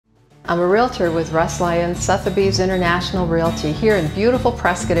I'm a realtor with Russ Lyons, Sotheby's International Realty here in beautiful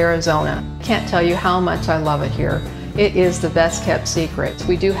Prescott, Arizona. Can't tell you how much I love it here. It is the best kept secret.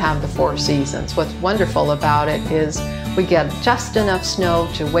 We do have the 4 seasons. What's wonderful about it is we get just enough snow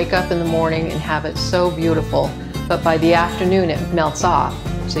to wake up in the morning and have it so beautiful, but by the afternoon it melts off,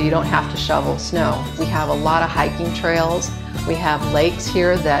 so you don't have to shovel snow. We have a lot of hiking trails. We have lakes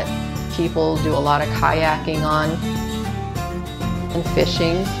here that people do a lot of kayaking on and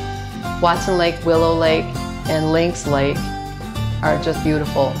fishing. Watson Lake, Willow Lake, and Lynx Lake are just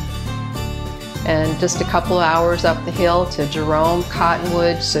beautiful. And just a couple of hours up the hill to Jerome,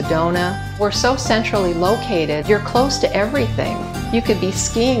 Cottonwood, Sedona. We're so centrally located, you're close to everything. You could be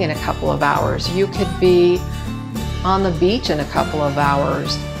skiing in a couple of hours. You could be on the beach in a couple of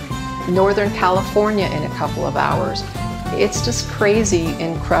hours. Northern California in a couple of hours. It's just crazy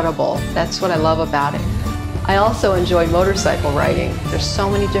incredible. That's what I love about it. I also enjoy motorcycle riding. There's so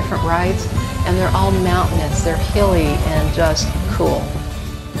many different rides, and they're all mountainous, they're hilly and just cool.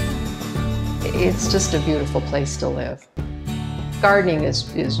 It's just a beautiful place to live. Gardening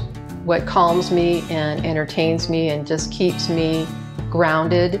is what calms me and entertains me and just keeps me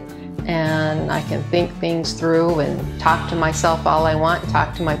grounded, and I can think things through and talk to myself all I want,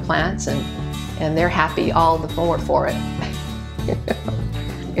 talk to my plants, and they're happy all the more for it.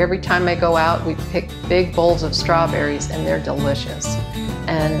 Every time I go out, we pick big bowls of strawberries, and they're delicious.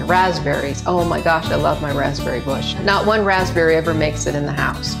 And raspberries, oh my gosh, I love my raspberry bush. Not one raspberry ever makes it in the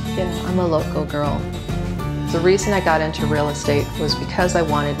house. You know, I'm a local girl. The reason I got into real estate was because I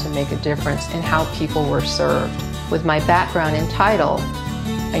wanted to make a difference in how people were served. With my background in title,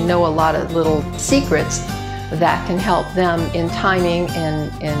 I know a lot of little secrets that can help them in timing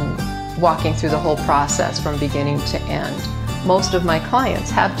and walking through the whole process from beginning to end. Most of my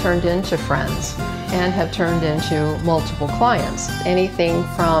clients have turned into friends and have turned into multiple clients. Anything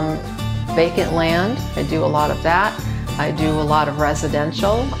from vacant land, I do a lot of that. I do a lot of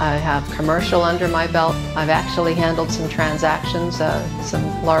residential. I have commercial under my belt. I've actually handled some transactions,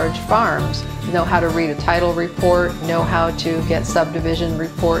 some large farms. Know how to read a title report, know how to get subdivision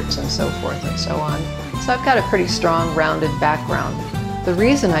reports, and so forth and so on. So I've got a pretty strong, rounded background. The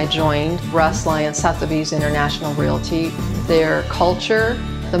reason I joined Russ Lyons Sotheby's International Realty, their culture,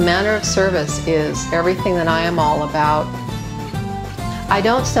 the manner of service is everything that I am all about. I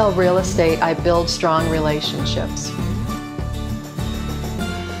don't sell real estate, I build strong relationships.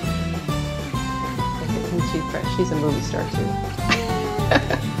 Kiffer, she's a movie star too.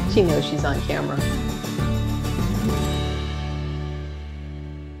 She knows she's on camera.